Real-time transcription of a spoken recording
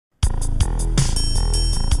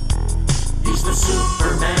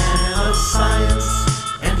science,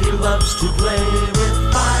 and he loves to play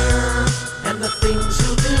with fire. And the things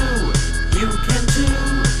he'll do, you can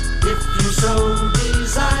too, if you so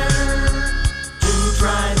desire. To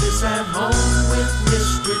try this at home with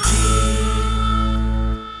Mr. G.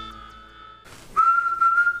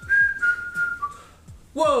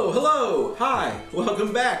 Whoa, hello, hi,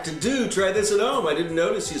 welcome back to Do Try This at Home. I didn't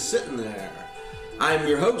notice you sitting there. I'm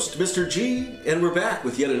your host, Mr. G, and we're back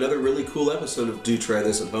with yet another really cool episode of Do Try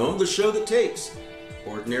This at Home, the show that takes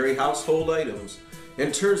ordinary household items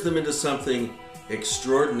and turns them into something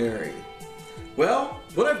extraordinary. Well,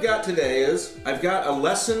 what I've got today is I've got a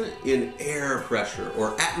lesson in air pressure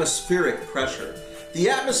or atmospheric pressure. The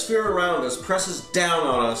atmosphere around us presses down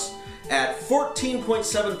on us at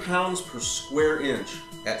 14.7 pounds per square inch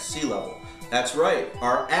at sea level. That's right,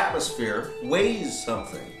 our atmosphere weighs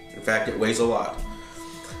something. In fact, it weighs a lot.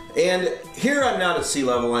 And here I'm not at sea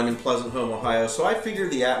level, I'm in Pleasant Home, Ohio, so I figure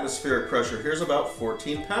the atmospheric pressure here is about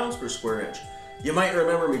 14 pounds per square inch. You might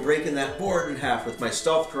remember me breaking that board in half with my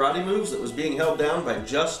stealth karate moves that was being held down by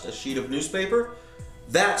just a sheet of newspaper.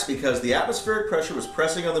 That's because the atmospheric pressure was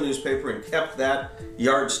pressing on the newspaper and kept that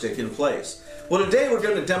yardstick in place. Well, today we're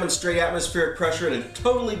going to demonstrate atmospheric pressure in a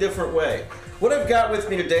totally different way. What I've got with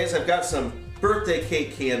me today is I've got some birthday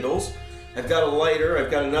cake candles. I've got a lighter, I've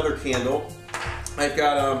got another candle. I've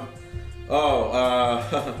got,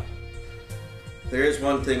 there is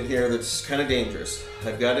one thing here that's kind of dangerous.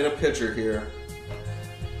 I've got in a pitcher here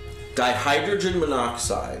dihydrogen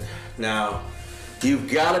monoxide. Now, you've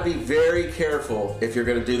got to be very careful if you're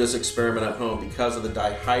going to do this experiment at home because of the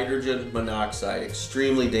dihydrogen monoxide,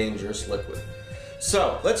 extremely dangerous liquid.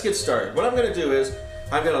 So, let's get started. What I'm going to do is,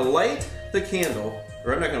 I'm going to light the candle,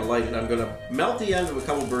 or I'm not going to light it, I'm going to melt the end of a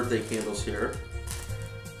couple birthday candles here,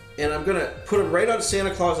 and I'm going to put them right on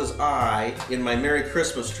Santa Claus's eye in my Merry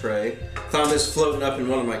Christmas tray. Found this floating up in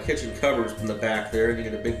one of my kitchen cupboards in the back there, and you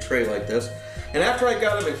get a big tray like this. And after I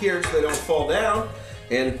got them in here so they don't fall down,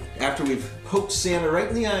 and after we've poked Santa right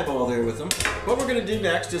in the eyeball there with them, what we're going to do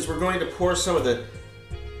next is we're going to pour some of the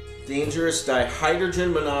dangerous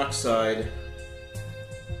dihydrogen monoxide,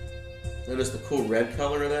 notice the cool red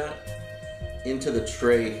color of that, into the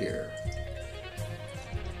tray here.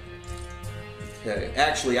 Okay,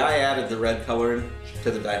 actually I added the red color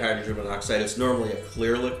to the dihydrogen monoxide. It's normally a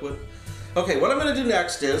clear liquid. Okay, what I'm going to do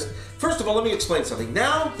next is, first of all, let me explain something.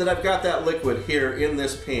 Now that I've got that liquid here in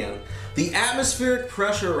this pan, the atmospheric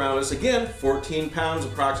pressure around us, again, 14 pounds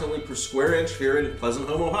approximately per square inch here in Pleasant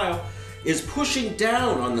Home, Ohio, is pushing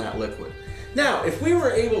down on that liquid. Now, if we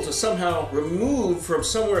were able to somehow remove from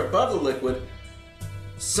somewhere above the liquid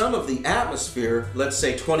some of the atmosphere, let's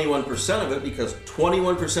say 21% of it, because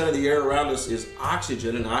 21% of the air around us is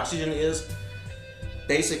oxygen, and oxygen is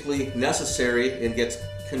basically necessary and gets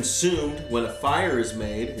consumed when a fire is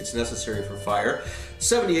made. It's necessary for fire.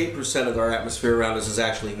 78% of our atmosphere around us is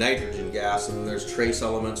actually nitrogen gas, and then there's trace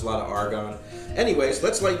elements, a lot of argon. Anyways,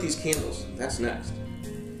 let's light these candles. That's next.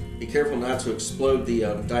 Be careful not to explode the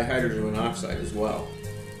dihydrogen monoxide as well.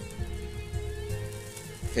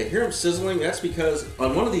 Okay, here I'm sizzling. That's because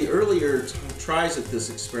on one of the earlier tries at this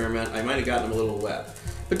experiment, I might have gotten them a little wet.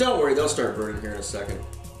 But don't worry, they'll start burning here in a second.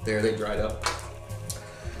 There, they dried up.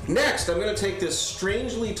 Next, I'm going to take this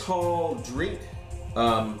strangely tall drink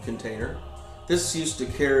container. This used to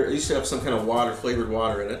have some kind of water, flavored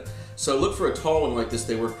water in it. So look for a tall one like this,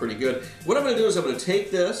 they work pretty good. What I'm going to do is I'm going to take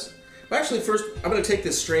this, actually first I'm going to take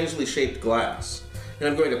this strangely shaped glass, and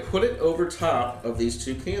I'm going to put it over top of these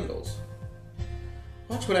two candles.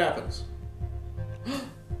 Watch what happens.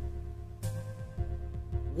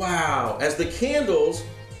 Wow, as the candles,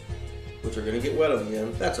 which are going to get wet on the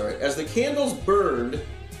end, that's alright, as the candles burned,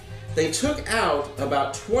 they took out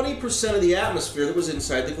about 20% of the atmosphere that was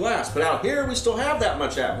inside the glass. But out here, we still have that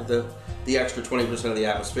much the extra 20% of the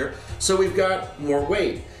atmosphere, so we've got more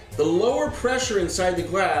weight. The lower pressure inside the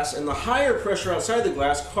glass and the higher pressure outside the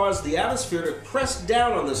glass caused the atmosphere to press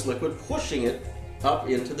down on this liquid, pushing it up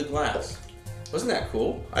into the glass. Wasn't that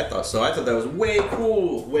cool? I thought so. I thought that was way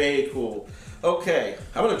cool, way cool. Okay,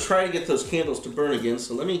 I'm going to try to get those candles to burn again,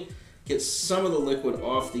 so let me get some of the liquid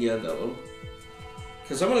off the end of them.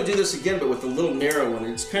 Because I'm going to do this again, but with the little narrow one.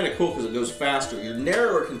 It's kind of cool because it goes faster. Your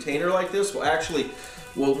narrower container like this will actually,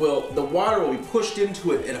 the water will be pushed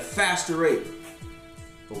into it at a faster rate.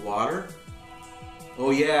 The water?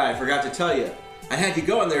 Oh yeah, I forgot to tell you. I had you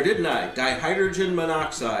going there, didn't I? Dihydrogen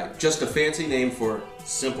monoxide. Just a fancy name for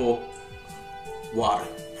simple water.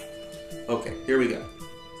 Okay, here we go.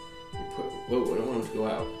 Whoa, I don't want them to go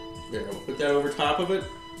out. There, I'll put that over top of it.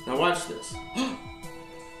 Now watch this.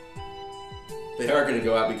 They are going to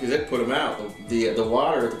go out because it put them out. The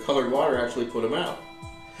water, the colored water actually put them out.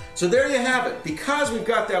 So there you have it. Because we've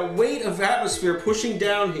got that weight of atmosphere pushing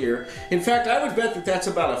down here, in fact, I would bet that that's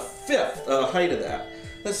about a fifth height of that.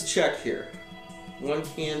 Let's check here. One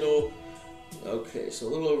candle. Okay, so a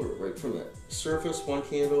little over right from the surface. One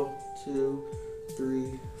candle, 2,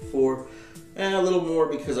 3, 4. And a little more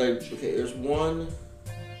because okay, there's 1,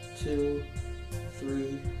 2,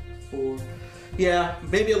 3, 4. Yeah,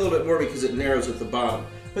 maybe a little bit more because it narrows at the bottom.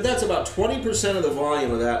 But that's about 20% of the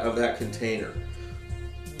volume of that container.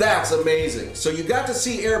 That's amazing. So you got to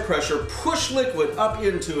see air pressure push liquid up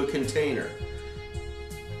into a container.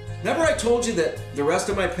 Remember I told you that the rest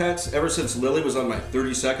of my pets, ever since Lily was on my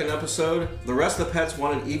 32nd episode, the rest of the pets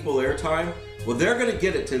wanted equal airtime? Well, they're gonna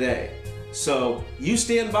get it today. So you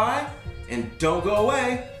stand by and don't go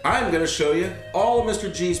away. I'm gonna show you all of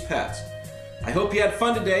Mr. G's pets. I hope you had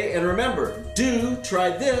fun today, and remember, do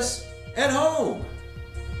try this at home.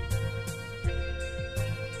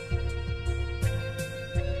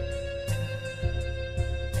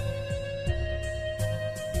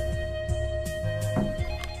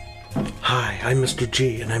 Hi, I'm Mr.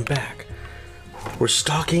 G, and I'm back. We're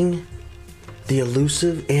stalking the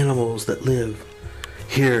elusive animals that live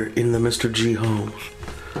here in the Mr. G home.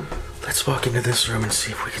 Let's walk into this room and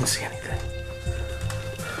see if we can see anything.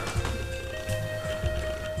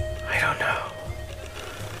 I don't know.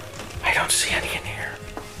 I don't see any in here.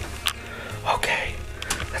 Okay,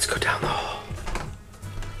 let's go down the hall.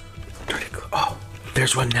 Oh,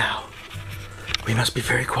 there's one now. We must be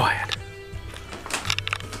very quiet.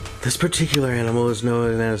 This particular animal is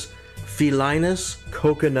known as Felinus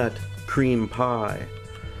coconut cream pie.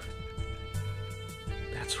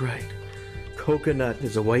 That's right. Coconut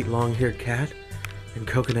is a white long-haired cat, and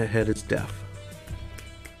Coconut Head is deaf.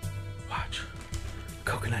 Watch.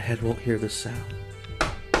 Coconut Head won't hear this sound.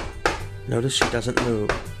 Notice she doesn't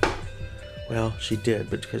move. Well, she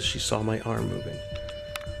did, but because she saw my arm moving.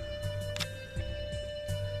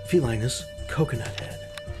 Felinus Coconut Head.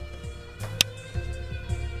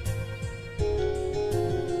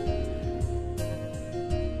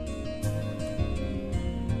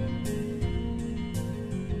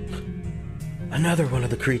 Another one of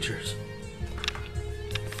the creatures.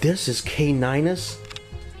 This is Caninus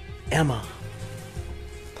Emma.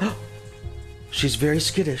 She's very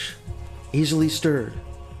skittish, easily stirred.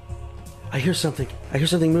 I hear something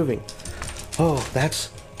moving. Oh, that's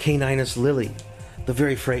Caninus Lily, the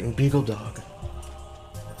very frightened beagle dog.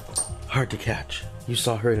 Hard to catch. You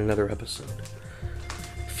saw her in another episode.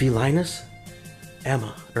 Felinus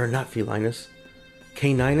Emma, or not Felinus,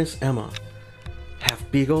 Caninus Emma, half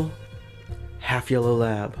beagle, half yellow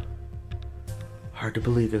lab. Hard to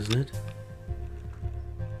believe, isn't it?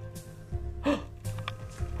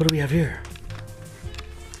 What do we have here?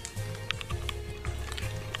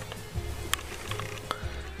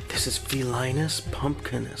 This is Felinus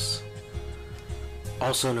pumpkinus,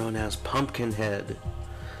 also known as Pumpkinhead.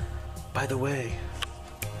 By the way,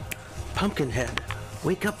 Pumpkinhead,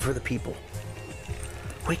 wake up for the people.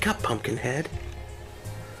 Wake up, Pumpkinhead.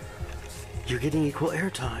 You're getting equal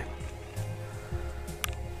airtime.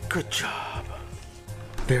 Good job.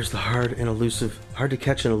 There's the hard to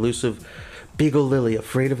catch and elusive Beagle Lily,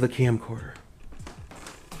 afraid of the camcorder.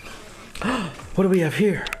 What do we have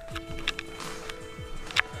here?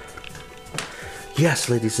 Yes,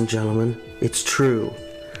 ladies and gentlemen, it's true.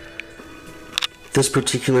 This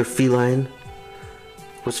particular feline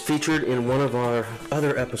was featured in one of our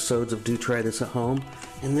other episodes of Do Try This at Home,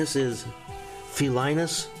 and this is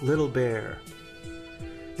Felinus Little Bear.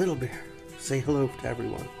 Little Bear, say hello to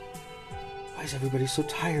everyone. Why is everybody so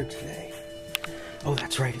tired today? Oh,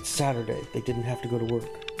 that's right, it's Saturday. They didn't have to go to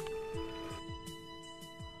work.